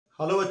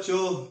Hello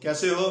बच्चों,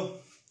 कैसे हो।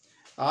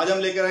 आज हम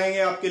लेकर आएंगे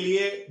आपके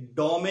लिए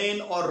डोमेन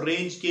और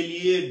रेंज के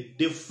लिए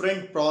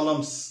डिफरेंट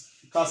प्रॉब्लम्स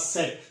का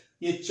सेट।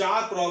 ये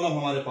 4 प्रॉब्लम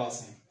हमारे पास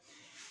हैं।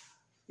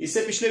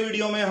 इससे पिछले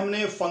वीडियो में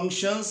हमने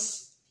फंक्शंस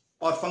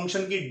और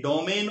फंक्शन की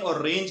डोमेन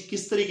और रेंज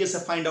किस तरीके से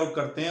फाइंड आउट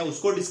करते हैं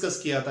उसको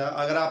डिस्कस किया था।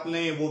 अगर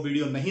आपने वो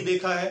वीडियो नहीं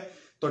देखा है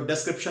तो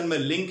डिस्क्रिप्शन में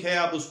लिंक है,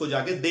 आप उसको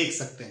जाके देख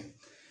सकते हैं।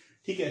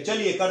 ठीक है,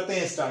 चलिए करते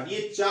हैं स्टार्ट।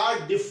 ये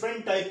 4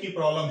 डिफरेंट टाइप की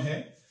प्रॉब्लम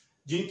है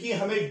जिनकी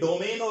हमें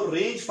डोमेन और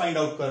रेंज फाइंड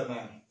आउट करना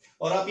है।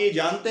 और आप ये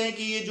जानते हैं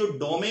कि ये जो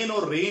डोमेन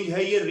और रेंज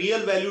है ये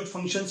रियल वैल्यूड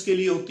फंक्शंस के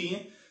लिए होती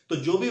हैं। तो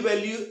जो भी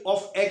वैल्यू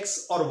ऑफ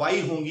एक्स और वाई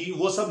होंगी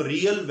वो सब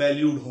रियल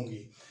वैल्यूड होंगी।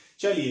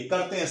 चलिए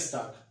करते हैं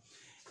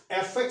start.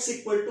 F x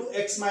equal to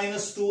x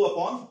minus 2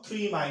 upon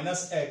 3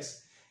 minus x.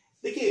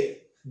 देखिए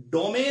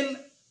domain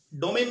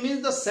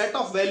means the set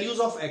of values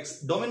of x.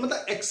 Domain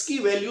मतलब एक्स की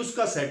वैल्यूज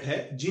का सेट है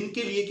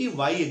जिनके लिए कि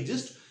वाई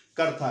एग्जिस्ट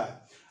करता है।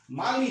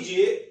 मान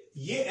लीजिए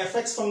ये एफ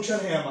एक्स फंक्शन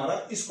है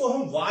हमारा, इसको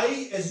हम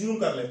वाई एज्यूम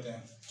कर लेते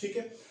हैं। ठीक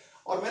है,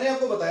 और मैंने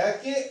आपको बताया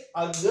कि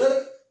अगर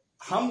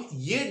हम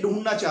ये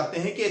ढूंढना चाहते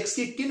हैं कि एक्स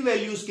की किन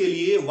वैल्यूज के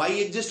लिए वाई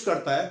एग्जिस्ट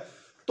करता है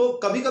तो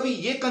कभी कभी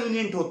ये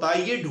कन्वीनियंट होता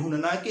है ये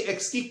ढूंढना कि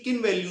एक्स की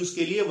किन वैल्यूज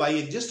के लिए वाई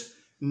एग्जिस्ट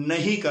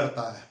नहीं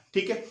करता है।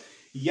 ठीक है,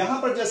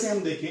 यहां पर जैसे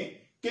हम देखें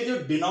कि जो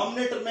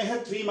डिनोमिनेटर में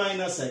है 3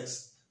 माइनस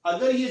एक्स,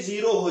 अगर ये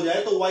 0 हो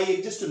जाए तो वाई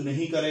एग्जिस्ट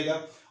नहीं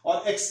करेगा,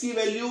 और एक्स की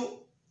वैल्यू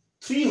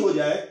 3 हो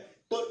जाए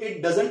तो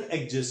इट डजंट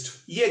एग्जिस्ट,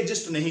 ये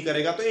एग्जिस्ट नहीं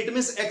करेगा। तो it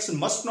means x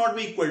must not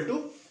be equal to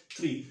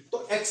 3।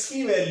 तो एक्स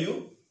की वैल्यू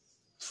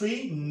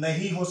 3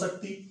 नहीं हो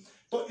सकती।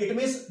 तो इट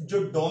मींस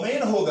जो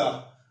डोमेन होगा,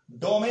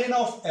 domain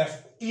of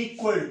F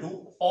equal to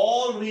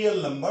all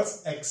real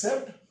numbers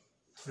accept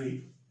 3।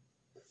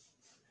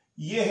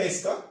 ये है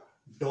इसका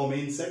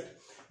डोमेन सेट।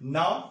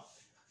 नाउ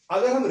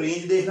अगर हम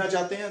रेंज देखना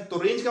चाहते हैं तो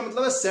रेंज का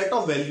मतलब है set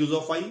of values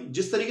of Y.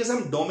 जिस तरीके से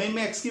हम डोमेन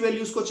में एक्स की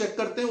वैल्यूज को चेक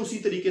करते हैं उसी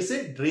तरीके से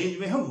रेंज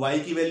में हम वाई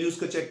की वैल्यूज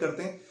को चेक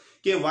करते हैं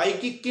कि वाई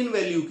की किन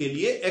वैल्यू के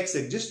लिए एक्स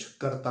एग्जिस्ट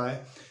करता है।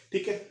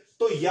 ठीक है,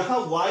 तो यहां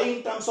y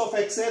in terms of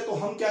x है तो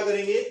हम क्या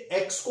करेंगे,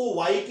 x को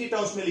y की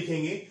टर्म्स में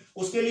लिखेंगे।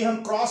 उसके लिए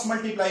हम क्रॉस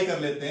मल्टीप्लाई कर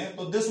लेते हैं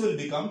तो this will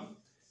become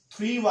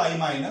 3y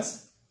minus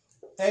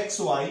x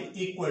Y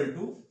equal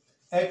to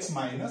x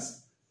minus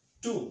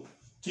 2।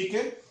 ठीक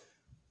है,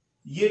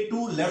 ये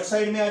 2 लेफ्ट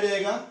साइड में आ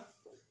जाएगा,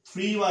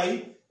 3y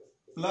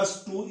plus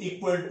 2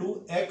 equal to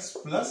x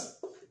plus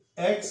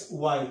x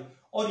Y,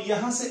 और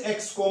यहां से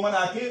x कॉमन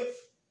आके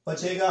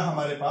बचेगा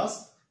हमारे पास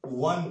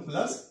 1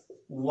 प्लस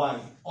y।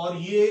 और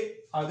ये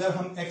अगर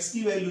हम x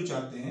की वैल्यू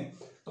चाहते हैं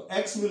तो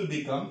x will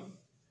become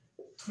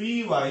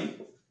 3y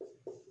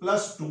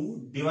plus 2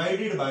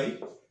 divided by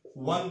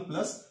 1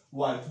 plus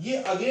y।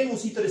 ये अगेन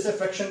उसी तरह से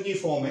फ्रैक्शन की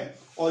फॉर्म है,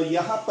 और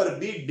यहां पर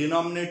भी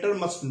denominator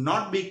must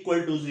not be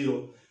equal to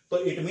 0। तो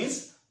इट मींस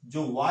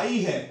जो y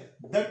है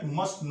that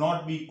must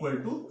not be equal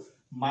to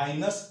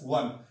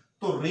 -1।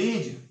 तो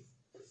range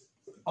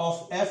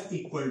of f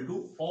equal to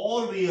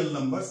all real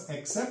numbers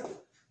accept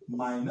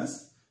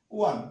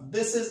 -1।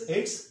 This is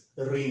it's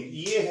range.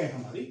 ये है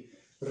हमारी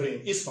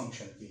रेंज इस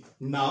फंक्शन की।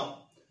 नाउ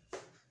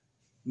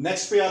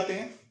नेक्स्ट पे आते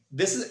हैं।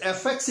 This is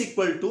F x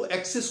equal to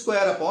x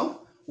square upon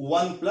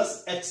 1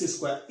 plus x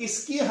square.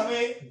 इसकी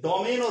हमें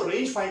डोमेन और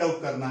रेंज फाइंड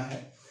आउट करना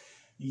है।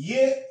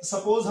 ये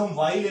सपोज हम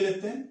y ले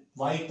लेते हैं,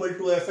 y equal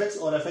to F x,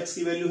 और एफ एक्स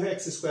की वैल्यू है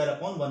x square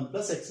upon 1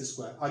 plus x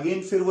square.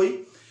 Again फिर वही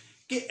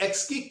कि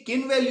x की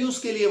किन वैल्यूज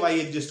के लिए y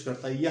एग्जिस्ट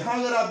करता है। यहां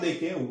अगर आप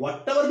देखें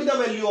what ever be the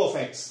value of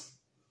x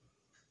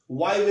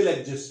y will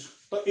exist.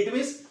 तो इट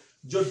मींस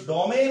जो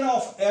डोमेन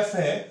ऑफ f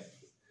है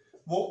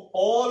वो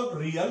ऑल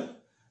रियल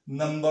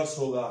नंबर्स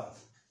होगा,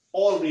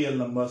 ऑल रियल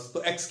नंबर्स।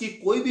 तो x की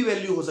कोई भी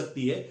वैल्यू हो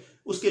सकती है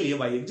उसके लिए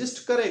y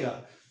एग्जिस्ट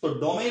करेगा। तो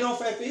domain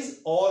of f is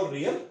all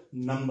real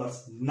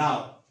numbers. Now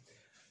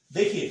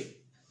देखिए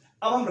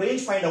अब हम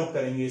रेंज फाइंड आउट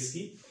करेंगे इसकी।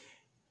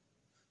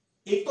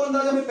 एक तो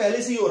अंदाजा हमें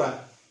पहले से ही हो रहा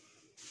है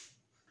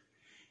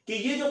कि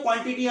ये जो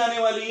क्वांटिटी आने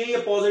वाली है ये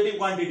पॉजिटिव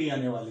क्वांटिटी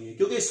आने वाली है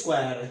क्योंकि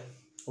स्क्वायर है।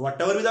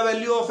 What ever be the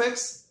value of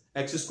x,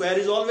 x square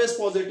is always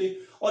positive,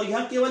 और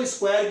यहां केवल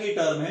स्क्वायर की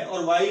टर्म है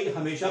और वाई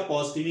हमेशा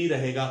पॉजिटिव ही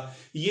रहेगा।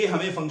 ये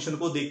हमें फंक्शन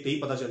को देखते ही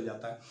पता चल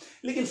जाता है।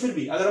 लेकिन फिर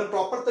भी अगर हम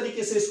प्रॉपर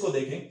तरीके से इसको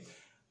देखें,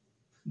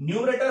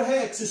 न्यूमरेटर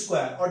है एक्स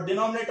स्क्वायर और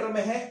डिनोमिनेटर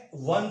में है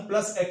 1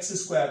 प्लस एक्स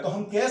स्क्वायर, तो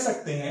हम कह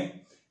सकते हैं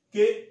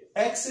कि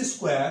x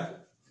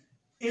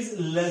square is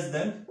less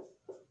than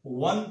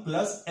 1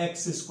 plus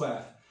x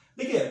square.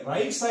 देखिए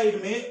राइट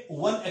साइड में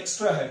 1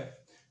 एक्स्ट्रा है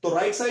तो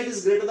right side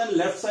is greater than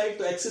left side,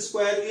 तो x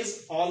square is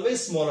always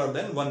smaller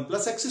than 1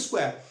 plus x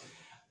square,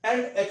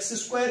 and x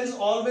square is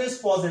always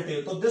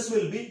positive, तो this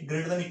will be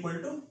greater than equal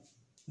to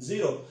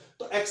 0।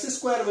 तो x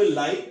square will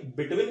lie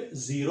between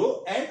 0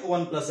 and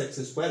 1 plus x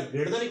square,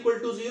 greater than equal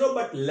to 0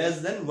 but less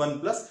than 1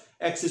 plus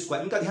x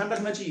square. इनका ध्यान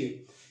रखना चाहिए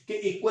कि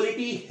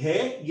equality है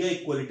या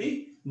equality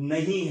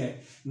नहीं है।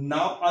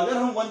 नाउ अगर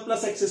हम 1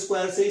 प्लस एक्स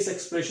स्क्वायर से इस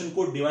एक्सप्रेशन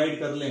को डिवाइड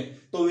कर लें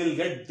तो विल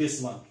गेट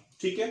दिस वन।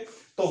 ठीक है,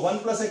 तो 1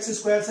 प्लस एक्स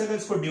स्क्वायर से अगर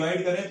इसको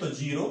डिवाइड करें तो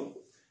 0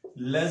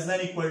 less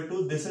than equal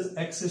to this is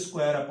x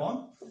square upon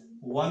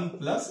 1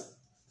 plus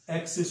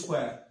x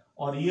square,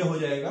 और ये हो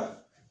जाएगा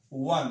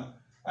 1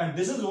 and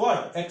this is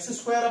what x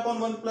square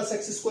upon 1 plus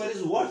x square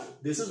is what,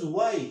 this is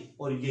y,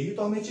 और यही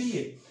तो हमें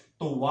चाहिए।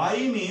 तो y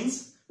मीन्स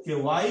कि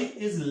y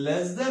is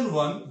less than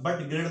 1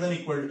 but greater than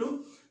equal to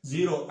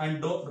 0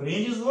 and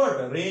range is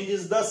what, range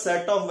is the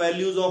set of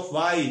values of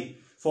y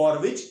for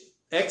which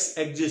x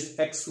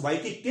exist, x y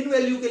की किन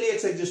value के लिए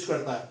x एग्जिस्ट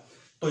करता है।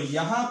 तो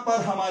यहां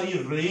पर हमारी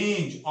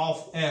range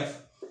of f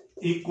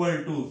equal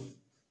to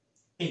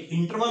एक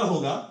इंटरवल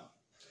होगा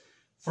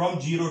फ्रॉम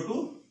 0 टू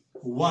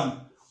 1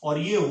 और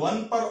ये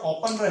 1 पर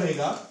ओपन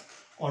रहेगा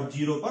और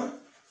 0 पर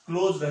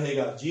क्लोज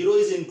रहेगा। 0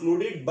 is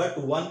included but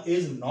 1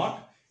 is not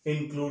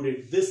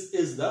included. This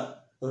is the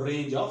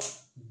range of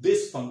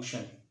this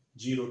function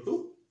 0 to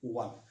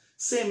 1,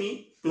 semi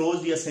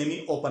close या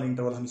सेमी ओपन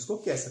इंटरवल हम इसको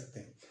कह सकते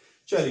हैं।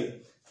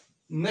 चलिए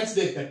नेक्स्ट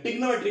देखते हैं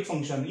ट्रिग्नोमेट्रिक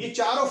फंक्शन। ये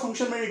चारों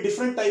फंक्शन मैंने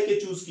डिफरेंट टाइप के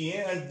चूज किए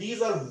हैं and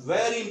these are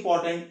very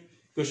important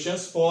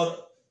questions for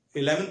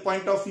 11th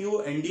point of view,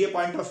 NDA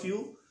point of view,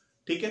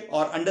 ठीक है,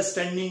 और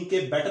अंडरस्टैंडिंग के,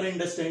 बेटर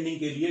अंडरस्टैंडिंग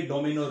के लिए,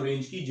 डोमेन और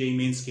रेंज की जेईई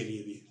मेंस के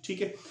लिए भी,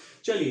 ठीक है।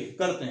 चलिए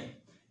करते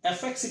हैं।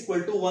 fx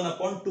equal to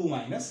 1/2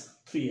 minus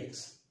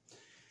 3x।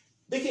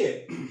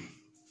 देखिए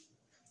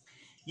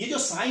ये जो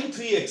साइन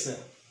 3x है,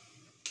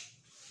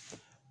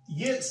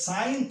 ये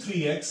sign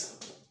 3x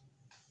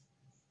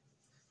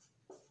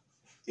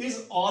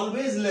is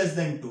always less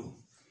than 2,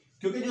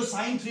 क्योंकि जो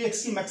साइन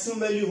 3x की मैक्सिमम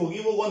वैल्यू होगी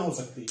वो 1 हो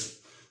सकती है।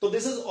 तो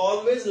this is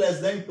always less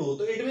than 2,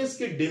 तो इट मींस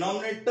कि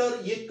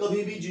डिनोमिनेटर ये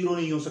कभी भी 0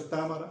 नहीं हो सकता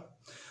हमारा।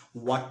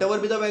 What ever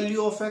be the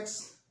value of x,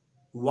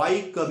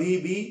 y कभी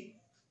भी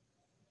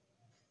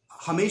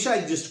हमेशा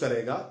एग्जिस्ट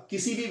करेगा,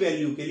 किसी भी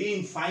वैल्यू के लिए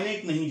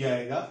इनफाइनाइट नहीं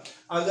जाएगा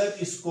अगर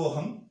इसको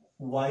हम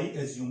y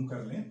एज्यूम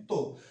कर लें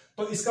तो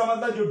इसका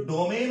मतलब जो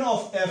डोमेन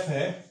ऑफ f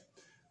है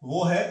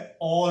वो है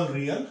ऑल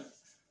रियल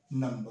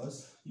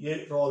नंबर्स,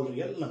 ये ऑल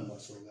रियल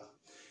नंबर्स होगा।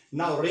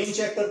 नाउ रेंज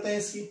चेक करते हैं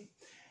इसकी।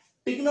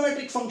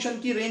 ट्रिग्नोमेट्रिक फंक्शन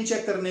की रेंज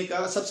चेक करने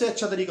का सबसे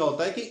अच्छा तरीका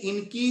होता है कि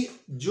इनकी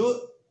जो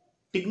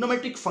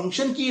ट्रिग्नोमेट्रिक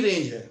फंक्शन की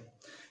रेंज है,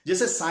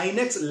 जैसे sine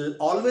x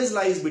always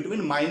lies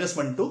between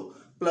 -1 to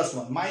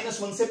 +1,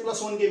 -1 से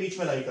 +1 के बीच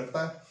में लाई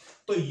करता है।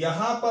 तो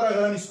यहां पर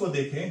अगर हम इसको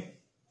देखें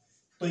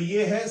तो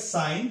ये है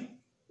sign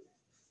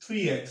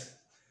 3x,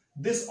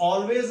 this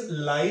always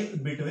lies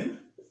between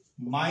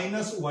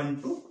 -1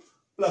 to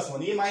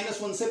 +1, ये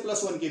 -1 से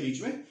 +1 के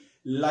बीच में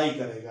लाई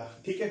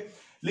करेगा, ठीक है।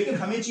 लेकिन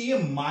हमें चाहिए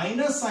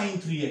माइनस साइन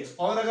 3x,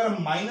 और अगर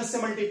हम माइनस से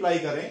मल्टीप्लाई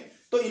करें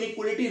तो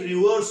इनइक्वालिटी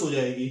रिवर्स हो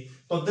जाएगी।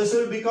 तो दिस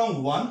विल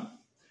बिकम 1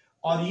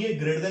 और ये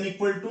greater than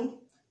equal to,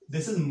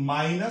 this is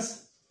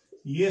minus,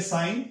 ये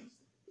साइन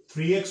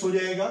 3x हो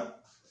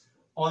जाएगा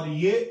और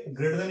ये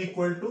greater than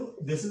equal to,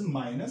 this is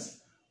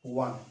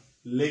 -1।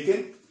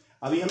 लेकिन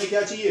अभी हमें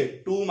क्या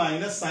चाहिए, 2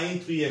 माइनस साइन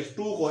 3x,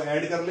 2 को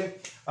ऐड कर ले।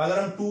 अगर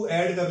हम 2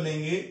 ऐड कर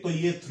लेंगे तो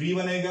ये 3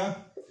 बनेगा,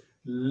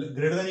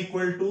 greater than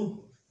equal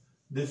to,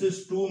 this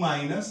is 2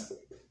 minus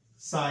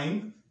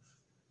sign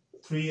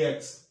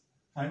 3x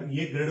and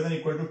ये greater than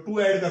equal to 2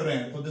 add कर रहे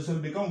हैं तो दिस विल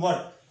बिकम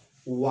व्हाट,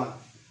 1।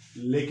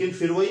 लेकिन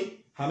फिर वही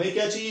हमें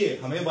क्या चाहिए,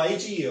 हमें y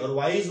चाहिए, और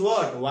y is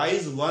what, y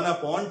is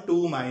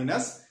 1/2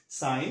 minus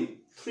sign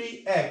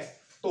 3x।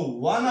 तो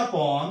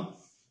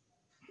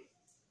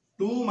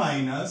 1/2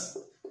 minus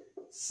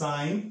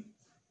sign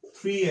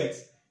 3x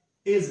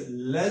is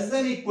less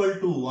than equal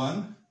to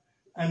 1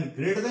 and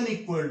greater than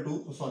equal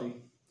to, sorry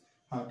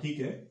हाँ ठीक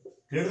है,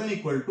 greater than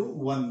equal to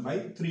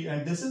 1/3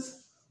 and this is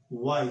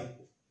y।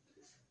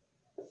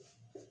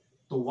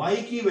 तो y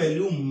की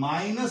value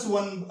y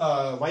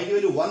की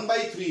value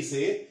 1/3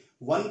 से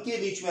 1 के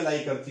बीच में लाई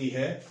करती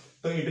है।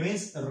 तो it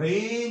means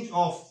range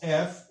of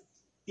f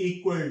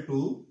equal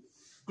to,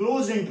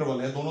 close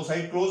interval है, दोनों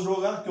साइड क्लोज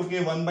होगा क्योंकि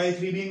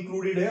 1/3 भी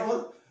इंक्लूडेड है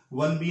और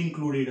 1 भी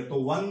इंक्लूडेड है, तो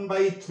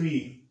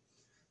 1/3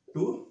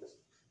 टू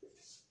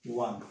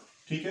 1,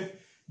 ठीक है।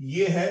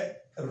 ये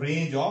है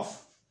range of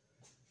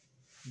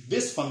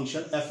this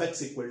function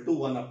fx equal to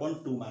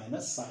 1/2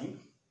 minus sin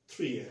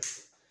 3x.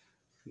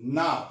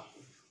 Now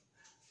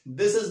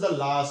this is the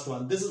last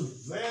one. This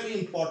is very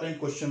important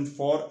question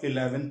for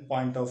 11th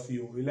point of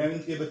view.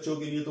 11th के बच्चों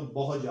के लिए तो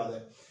बहुत ज्यादा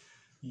है।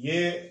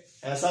 ये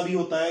ऐसा भी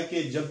होता है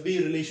कि जब भी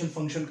रिलेशन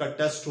फंक्शन का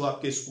टेस्ट हो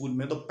आपके स्कूल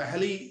में तो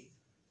पहली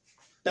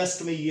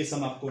टेस्ट में ये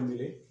सम आपको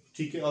मिले,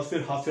 ठीक है, और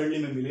फिर हाफ ईयरली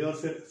में मिले और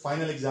फिर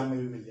फाइनल एग्जाम में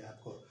भी मिल जाए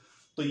आपको।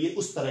 तो ये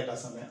उस तरह का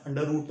सम है,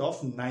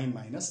 √9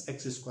 माइनस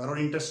x², और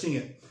इंटरेस्टिंग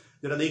है,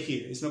 जरा देखिए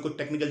इसमें कोई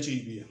टेक्निकल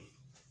चीज भी है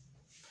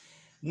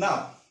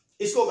ना।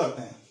 इसको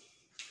करते हैं,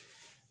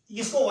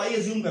 इसको y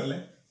एज्यूम कर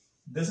लें,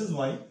 दिस इज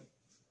y,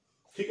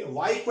 ठीक है,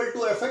 y equal to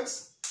fx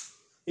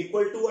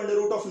equal to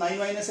 √9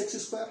 minus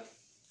x²,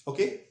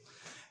 okay.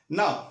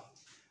 Now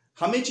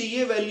हमें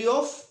चाहिए वैल्यू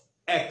ऑफ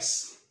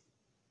x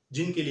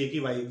जिनके लिए कि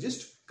y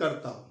एग्जिस्ट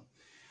करता हो,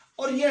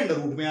 और ये अंडर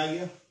रूट में आ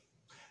गया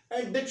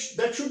and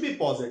that should be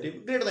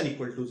positive, greater than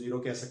equal to 0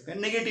 कह सकते हैं,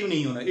 नेगेटिव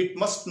नहीं होना, it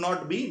must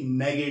not be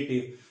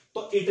negative.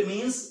 तो इट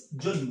मींस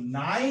जो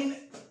 9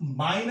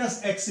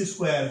 माइनस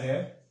x²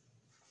 है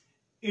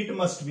it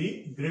must be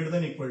greater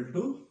than equal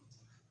to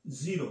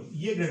 0,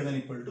 ये ग्रेटर देन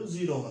इक्वल टू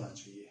 0 होना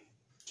चाहिए,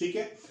 ठीक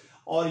है।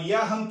 और या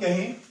हम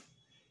कहें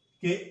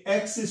कि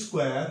x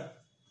square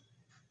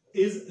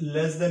is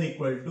less than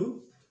equal to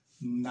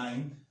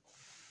 9।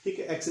 ठीक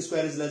है, x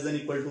square is less than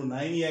equal to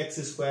 9 या x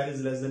square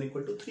is less than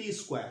equal to 3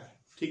 square.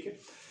 ठीक है,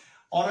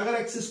 और अगर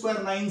एक्स स्क्वायर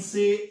 9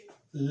 से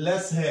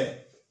लेस है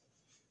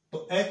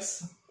तो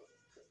एक्स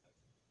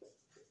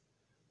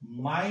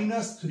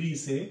 -3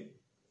 से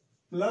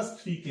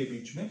 +3 के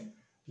बीच में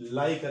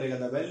लाई करेगा।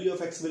 The value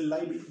of x will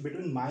lie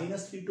between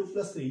 -3 to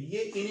 +3।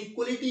 ये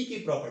इनइक्वलिटी की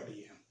प्रॉपर्टी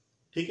है।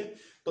 ठीक है,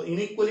 तो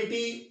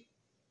इनइक्वलिटी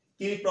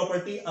की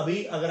प्रॉपर्टी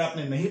अभी अगर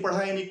आपने नहीं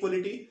पढ़ा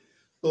इनइक्वलिटी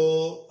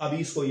तो अभी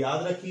इसको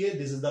याद रखिए।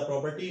 This is the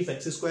property, if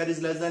x square is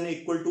less than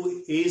equal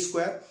to A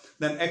square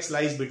then x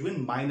lies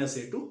between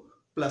 -a to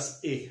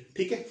 +a।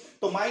 ठीक है,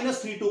 तो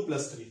 -3 टू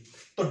 +3।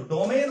 तो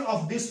domain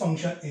of this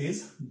function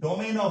is,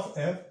 domain of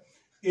f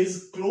is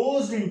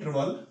closed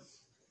interval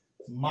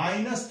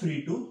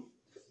 -3 to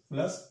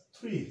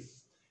 +3,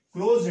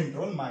 closed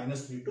interval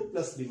 -3 to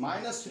 +3।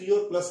 -3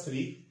 और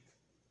 +3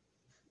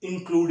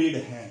 included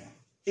हैं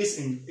इस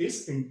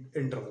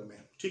interval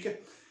में। ठीक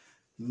है,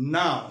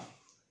 नाउ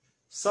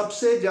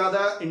सबसे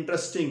ज्यादा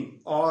इंटरेस्टिंग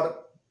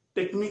और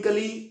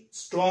टेक्निकली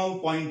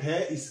स्ट्रॉन्ग पॉइंट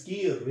है इसकी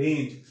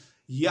रेंज।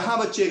 यहां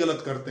बच्चे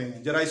गलत करते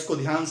हैं, जरा इसको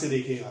ध्यान से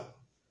देखिएगा।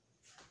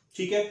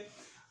 ठीक है,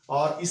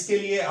 और इसके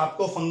लिए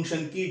आपको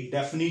फंक्शन की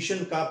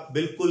डेफिनेशन का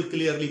बिल्कुल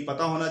क्लियरली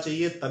पता होना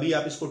चाहिए, तभी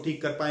आप इसको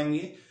ठीक कर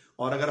पाएंगे।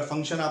 और अगर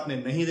फंक्शन आपने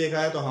नहीं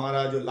देखा है तो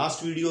हमारा जो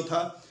लास्ट वीडियो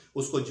था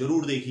उसको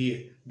जरूर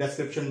देखिए,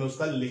 डिस्क्रिप्शन में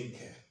उसका लिंक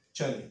है।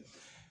 चलिए,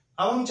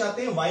 अब हम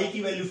चाहते हैं y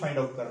की वैल्यू फाइंड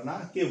आउट करना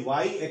कि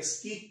y x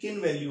की किन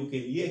वैल्यू के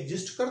लिए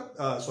एग्जिस्ट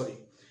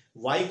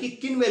y की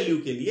किन वैल्यू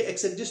के लिए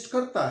x एग्जिस्ट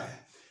करता है।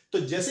 तो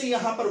जैसे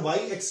यहां पर y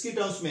x की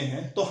टर्म्स में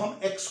है तो हम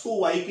x को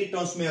y की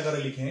टर्म्स में अगर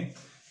लिखें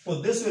तो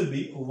this will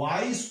be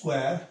y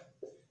square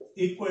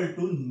equal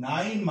to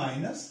 9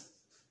 minus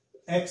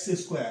x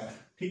square.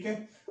 ठीक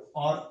है,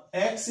 और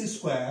x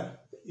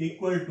square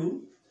equal to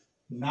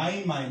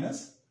 9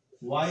 minus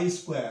Y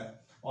square,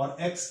 और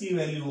x की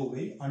वैल्यू हो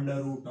गई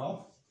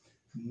 √9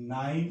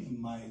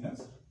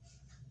 माइनस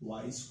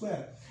वाई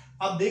स्क्वायर।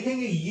 अब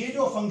देखेंगे ये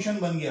जो फंक्शन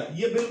बन गया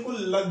ये बिल्कुल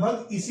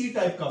लगभग इसी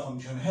टाइप का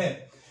फंक्शन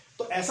है।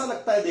 तो ऐसा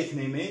लगता है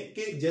देखने में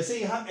कि जैसे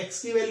यहां x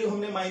की वैल्यू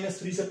हमने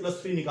 -3 से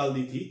 +3 निकाल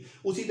दी थी,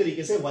 उसी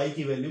तरीके से y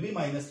की वैल्यू भी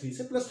 -3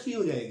 से +3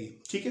 हो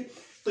जाएगी। ठीक है,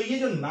 तो ये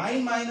जो 9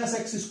 minus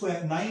x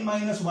square 9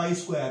 minus Y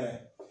square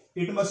है,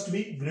 it must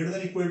be greater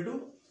than equal to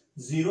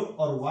 0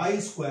 और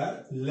Y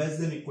square less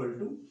than equal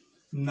to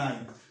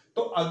 9।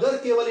 तो अगर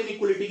केवल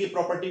इनइक्वलिटी की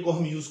प्रॉपर्टी को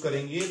हम यूज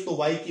करेंगे तो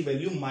y की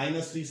वैल्यू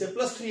 -3 से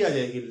 +3 आ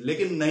जाएगी,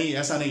 लेकिन नहीं,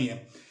 ऐसा नहीं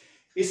है।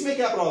 इसमें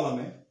क्या प्रॉब्लम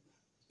है,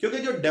 क्योंकि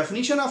जो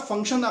डेफिनेशन ऑफ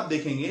फंक्शन आप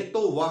देखेंगे तो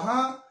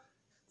वहां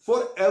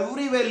for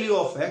every value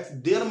of x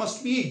there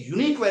must be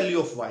unique value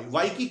of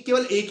y की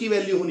केवल एक ही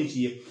वैल्यू होनी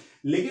चाहिए।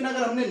 लेकिन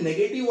अगर हमने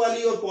नेगेटिव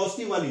वाली और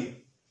पॉजिटिव वाली,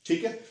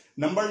 ठीक है,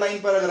 नंबर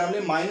लाइन पर अगर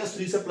हमने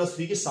 -3 से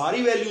 +3 की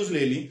सारी वैल्यूज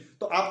ले ली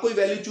तो आप कोई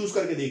वैल्यू चूज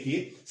करके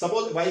देखिए।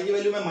 सपोज y की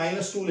वैल्यू मैं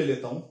 -2 ले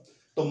लेता हूं,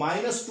 तो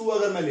 -2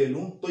 अगर मैं ले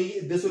लूं तो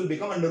ये दिस विल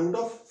बिकम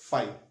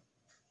 √5।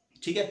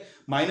 ठीक है,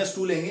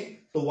 -2 लेंगे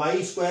तो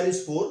y स्क्वायर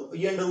इज 4,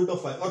 ये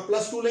 √5, और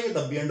 +2 लेंगे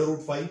तब भी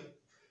 √5।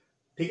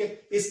 ठीक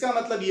है, इसका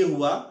मतलब ये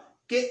हुआ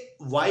कि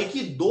y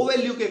की 2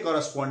 वैल्यू के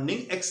कॉरस्पॉन्डिंग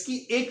x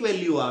की एक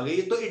वैल्यू आ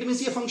गई, तो इट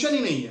मींस ये फंक्शन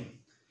ही नहीं है।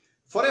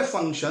 For a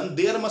function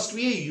there must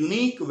be a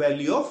unique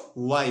value of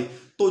y।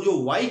 तो जो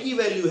y की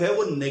वैल्यू है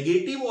वो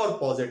नेगेटिव और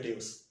पॉजिटिव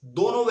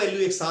दोनों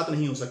वैल्यू एक साथ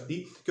नहीं हो सकती,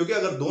 क्योंकि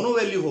अगर दोनों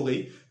वैल्यू हो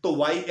गई तो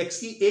y x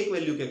की एक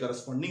वैल्यू के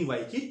करस्पॉन्डिंग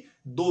y की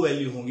 2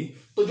 वैल्यू होंगी।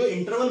 तो जो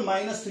इंटरवल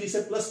 -3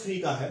 से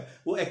 +3 का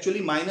है वो एक्चुअली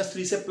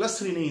 -3 से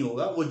 +3 नहीं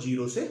होगा, वो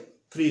 0 से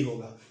 3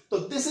 होगा। तो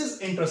दिस इज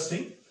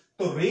इंटरेस्टिंग।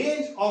 तो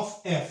range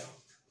of f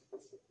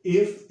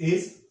if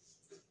is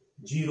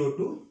 0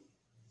 to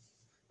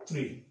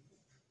 3,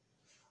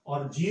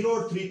 और 0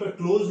 और 3 पर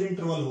क्लोज्ड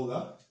इंटरवल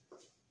होगा,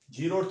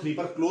 0 और 3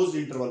 पर क्लोज्ड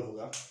इंटरवल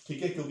होगा।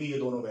 ठीक है, क्योंकि ये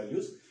दोनों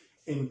वैल्यूज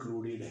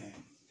इंक्लूडेड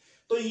हैं।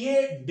 तो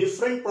ये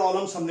डिफरेंट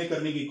प्रॉब्लम्स हमने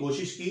करने की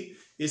कोशिश की।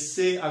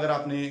 इससे अगर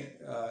आपने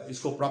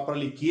इसको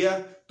प्रॉपरली किया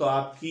तो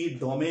आपकी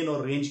डोमेन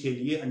और रेंज के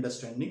लिए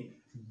अंडरस्टैंडिंग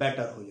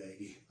बेटर हो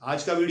जाएगी।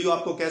 आज का वीडियो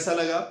आपको कैसा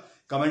लगा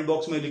कमेंट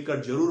बॉक्स में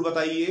लिखकर जरूर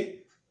बताइए,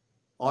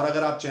 और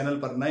अगर आप चैनल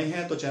पर नए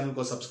हैं तो चैनल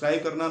को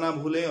सब्सक्राइब करना ना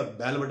भूलें और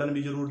बेल बटन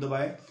भी जरूर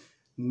दबाएं।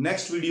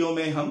 नेक्स्ट वीडियो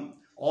में हम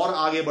और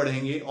आगे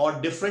बढ़ेंगे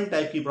और डिफरेंट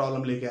टाइप की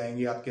प्रॉब्लम लेके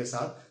आएंगे आपके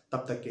साथ।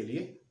 तब तक के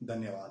लिए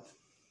धन्यवाद।